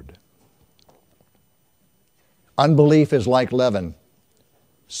Lord. Unbelief is like leaven,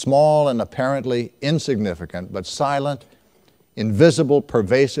 small and apparently insignificant, but silent, invisible,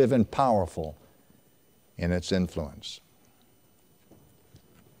 pervasive, and powerful in its influence.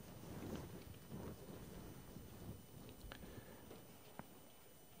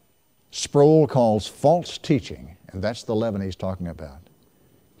 Sproul calls false teaching, and that's the leaven he's talking about.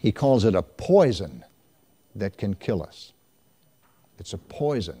 He calls it a poison that can kill us. It's a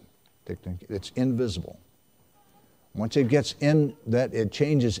poison that's invisible. Once it gets in, that it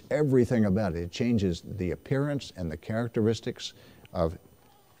changes everything about it. It changes the appearance and the characteristics of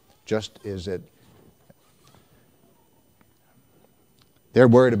just as it. They're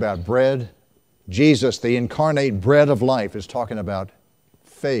worried about bread. Jesus, the incarnate bread of life, is talking about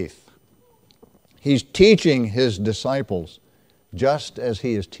faith. He's teaching his disciples just as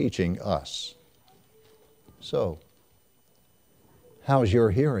he is teaching us. So, how's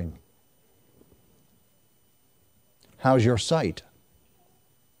your hearing? How's your sight?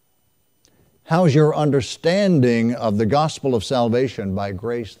 How's your understanding of the gospel of salvation by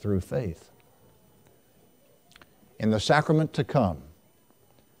grace through faith? In the sacrament to come,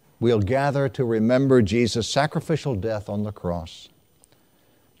 we'll gather to remember Jesus' sacrificial death on the cross,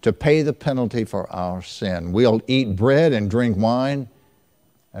 to pay the penalty for our sin. We'll eat bread and drink wine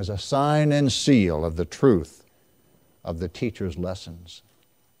as a sign and seal of the truth of the teacher's lessons.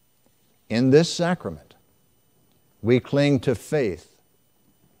 In this sacrament, we cling to faith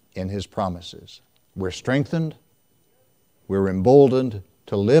in his promises. We're strengthened, we're emboldened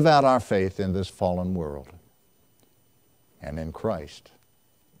to live out our faith in this fallen world. And in Christ,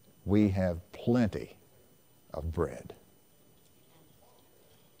 we have plenty of bread.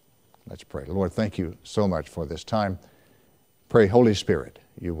 Let's pray. Lord, thank you so much for this time. Pray, Holy Spirit,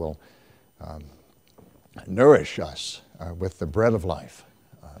 you will nourish us with the bread of life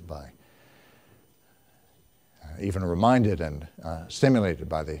by even reminded and stimulated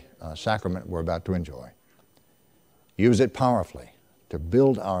by the sacrament we're about to enjoy. Use it powerfully to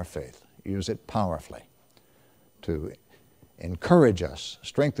build our faith. Use it powerfully to encourage us,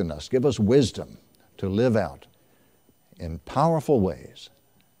 strengthen us, give us wisdom to live out in powerful ways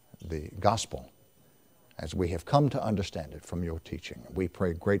the gospel as we have come to understand it from your teaching. We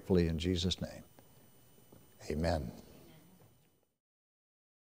pray gratefully in Jesus' name. Amen.